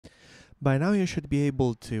By now you should be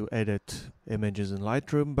able to edit images in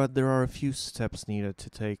Lightroom, but there are a few steps needed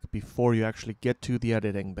to take before you actually get to the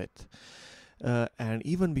editing bit. And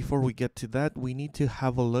even before we get to that, we need to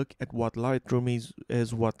have a look at what Lightroom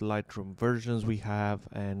is, what Lightroom versions we have,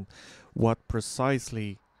 and what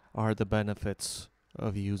precisely are the benefits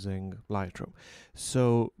of using Lightroom.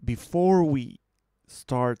 So before we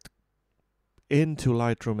start into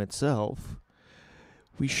Lightroom itself,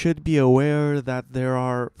 we should be aware that there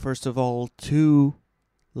are, first of all, two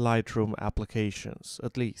Lightroom applications,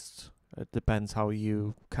 at least. It depends how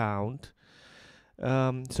you count.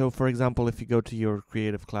 So, for example, if you go to your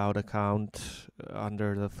Creative Cloud account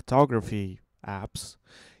under the photography apps,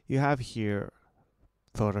 you have here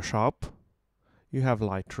Photoshop, you have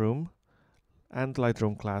Lightroom, and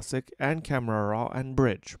Lightroom Classic, and Camera Raw, and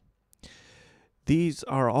Bridge. These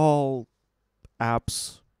are all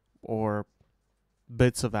apps or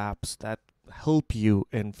bits of apps that help you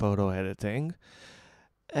in photo editing,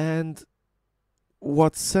 and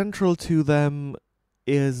what's central to them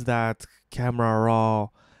is that Camera Raw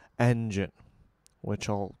engine, which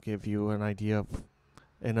I'll give you an idea of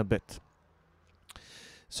in a bit.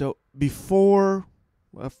 So before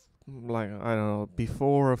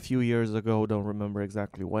before a few years ago, don't remember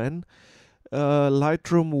exactly when,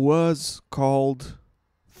 Lightroom was called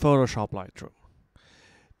Photoshop Lightroom,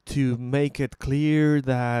 to make it clear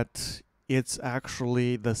that it's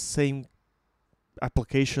actually the same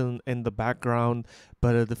application in the background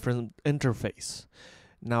but a different interface.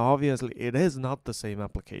 Now obviously it is not the same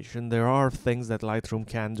application. There are things that Lightroom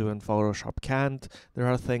can do and Photoshop can't. There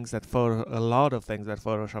are things that a lot of things that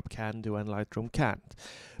Photoshop can do and Lightroom can't.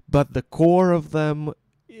 But the core of them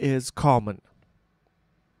is common,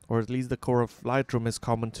 or at least the core of Lightroom is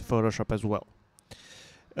common to Photoshop as well.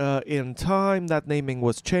 In time, that naming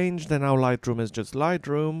was changed, and now Lightroom is just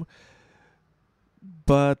Lightroom,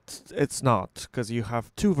 but it's not, because you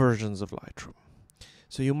have two versions of Lightroom.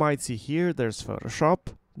 So you might see here there's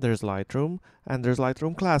Photoshop, there's Lightroom, and there's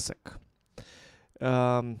Lightroom Classic.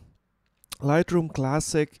 Lightroom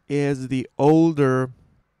Classic is the older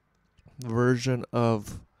version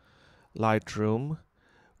of Lightroom,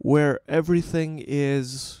 where everything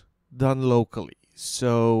is done locally.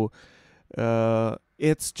 So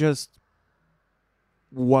it's just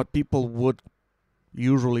what people would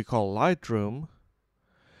usually call Lightroom,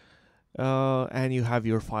 and you have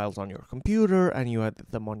your files on your computer, and you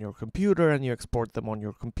edit them on your computer, and you export them on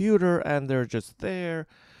your computer, and they're just there.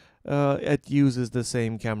 It uses the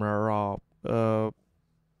same Camera Raw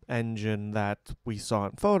engine that we saw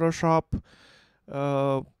in Photoshop,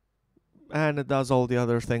 and it does all the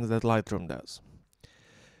other things that Lightroom does.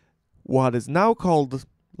 What is now called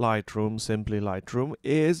Lightroom, simply Lightroom,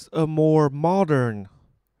 is a more modern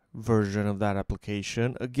version of that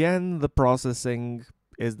application. Again, the processing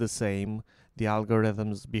is the same, the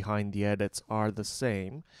algorithms behind the edits are the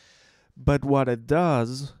same, but what it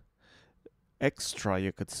does, extra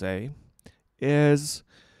you could say, is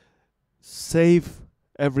save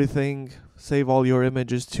everything, save all your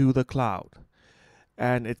images to the cloud.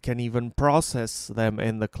 And it can even process them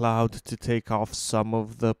in the cloud to take off some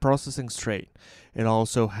of the processing strain. It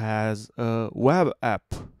also has a web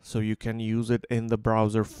app, so you can use it in the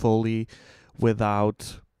browser fully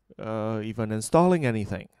without even installing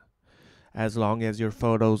anything, as long as your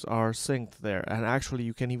photos are synced there. And actually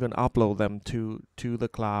you can even upload them to the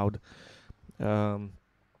cloud through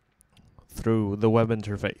the web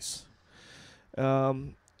interface.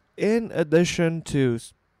 In addition to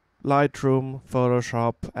Lightroom,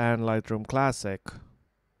 Photoshop, and Lightroom Classic,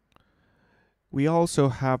 we also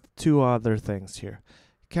have two other things here.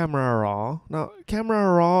 Camera Raw. Now,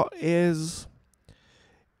 Camera Raw is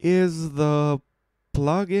the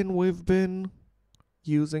plugin we've been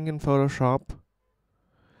using in Photoshop,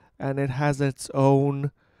 and it has its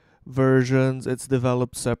own versions. It's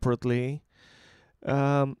developed separately,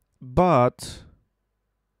 but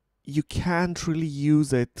you can't really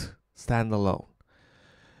use it standalone.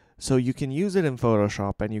 So you can use it in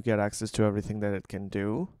Photoshop and you get access to everything that it can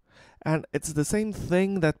do. And it's the same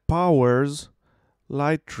thing that powers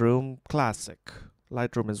Lightroom Classic.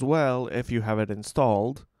 Lightroom as well, if you have it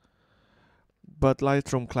installed, but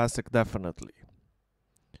Lightroom Classic definitely.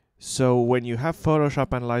 So when you have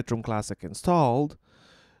Photoshop and Lightroom Classic installed,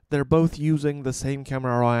 they're both using the same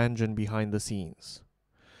Camera Raw engine behind the scenes.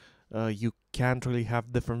 You can't really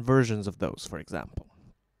have different versions of those, for example.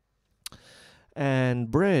 And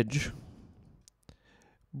Bridge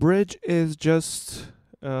is just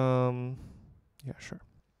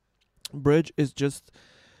Bridge is just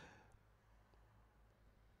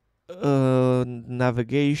a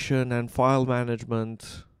navigation and file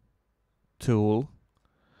management tool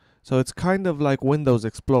So it's kind of like Windows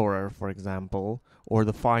Explorer, for example, or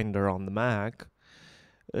the Finder on the Mac.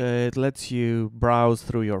 It lets you browse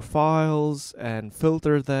through your files and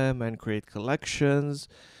filter them and create collections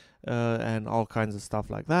and all kinds of stuff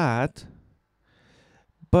like that.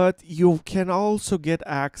 But you can also get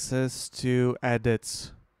access to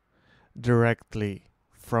edits directly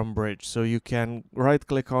from Bridge. So you can right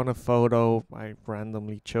click on a photo. I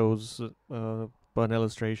randomly chose an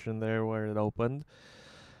illustration there where it opened.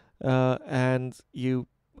 And you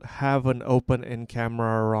have an open in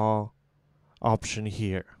camera raw option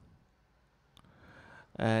here.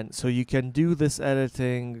 And so you can do this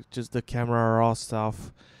editing, just the camera raw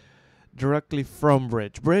stuff, directly from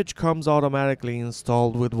Bridge. Bridge comes automatically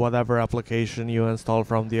installed with whatever application you install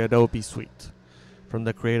from the Adobe suite, from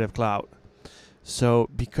the Creative Cloud. So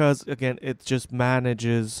because again it just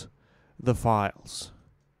manages the files,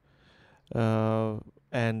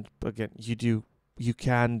 and again you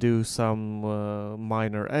can do some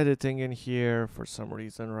minor editing in here. For some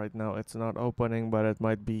reason right now it's not opening, but it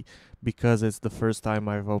might be because it's the first time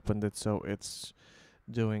I've opened it, so it's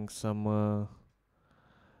doing some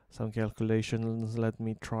calculations. Let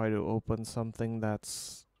me try to open something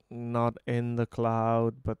that's not in the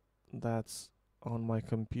cloud but that's on my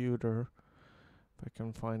computer. If I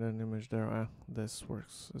can find an image there, this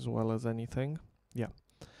works as well as anything. Yeah,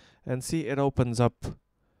 and see, it opens up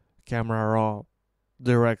Camera Raw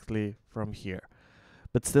directly from here.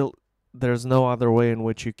 But still, there's no other way in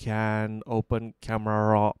which you can open Camera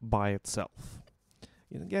Raw by itself.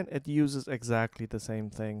 And again, it uses exactly the same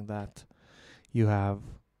thing that you have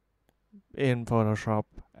in Photoshop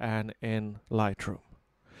and in Lightroom.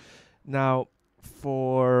 Now,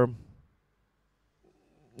 for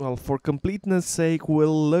completeness sake,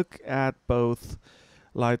 we'll look at both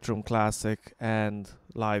Lightroom Classic and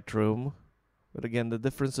Lightroom. But again, the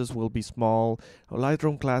differences will be small.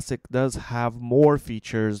 Lightroom Classic does have more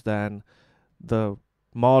features than the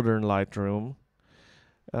modern Lightroom.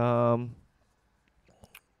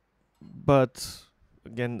 But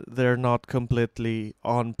again, they're not completely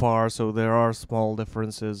on par, so there are small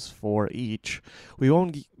differences for each. We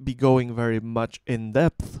won't be going very much in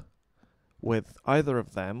depth with either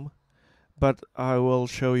of them, but I will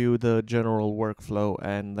show you the general workflow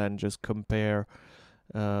and then just compare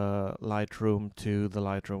Lightroom to the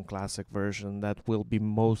Lightroom Classic version that we'll be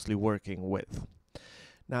mostly working with.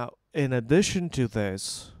 Now, in addition to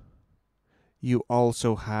this, you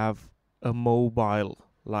also have a mobile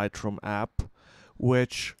Lightroom app,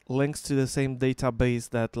 which links to the same database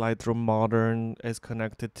that Lightroom Modern is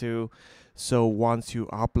connected to. So once you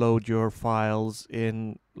upload your files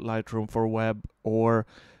in Lightroom for Web or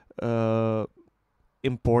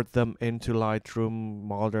import them into Lightroom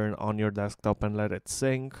Modern on your desktop and let it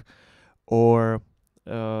sync, or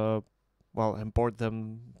import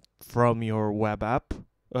them from your web app,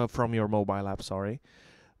 from your mobile app, sorry,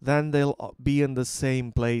 then they'll be in the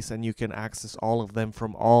same place and you can access all of them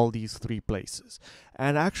from all these three places.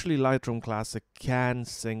 And actually Lightroom Classic can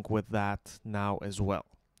sync with that now as well.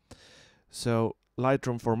 So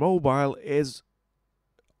Lightroom for mobile is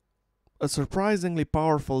a surprisingly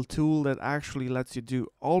powerful tool that actually lets you do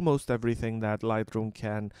almost everything that Lightroom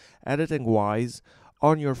can editing wise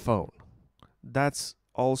on your phone. That's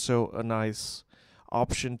also a nice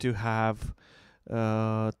option to have,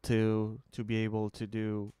 to be able to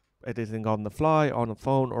do editing on the fly on a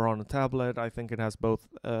phone or on a tablet. I think it has both.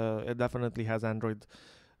 It definitely has Android,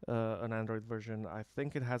 an Android version. I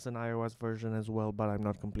think it has an iOS version as well, but I'm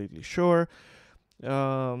not completely sure.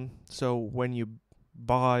 So when you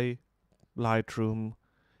buy Lightroom,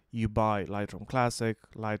 you buy Lightroom Classic,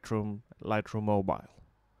 Lightroom Mobile,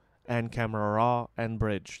 and Camera Raw and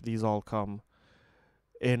Bridge. These all come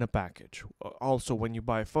in a package. Also, when you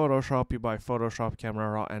buy Photoshop, you buy Photoshop, Camera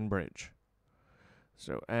Raw, and Bridge.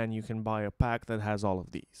 So, and you can buy a pack that has all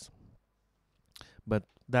of these. But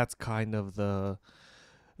that's kind of the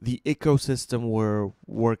ecosystem we're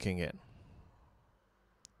working in.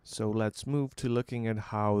 So let's move to looking at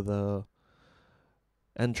how the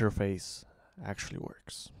interface actually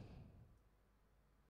works.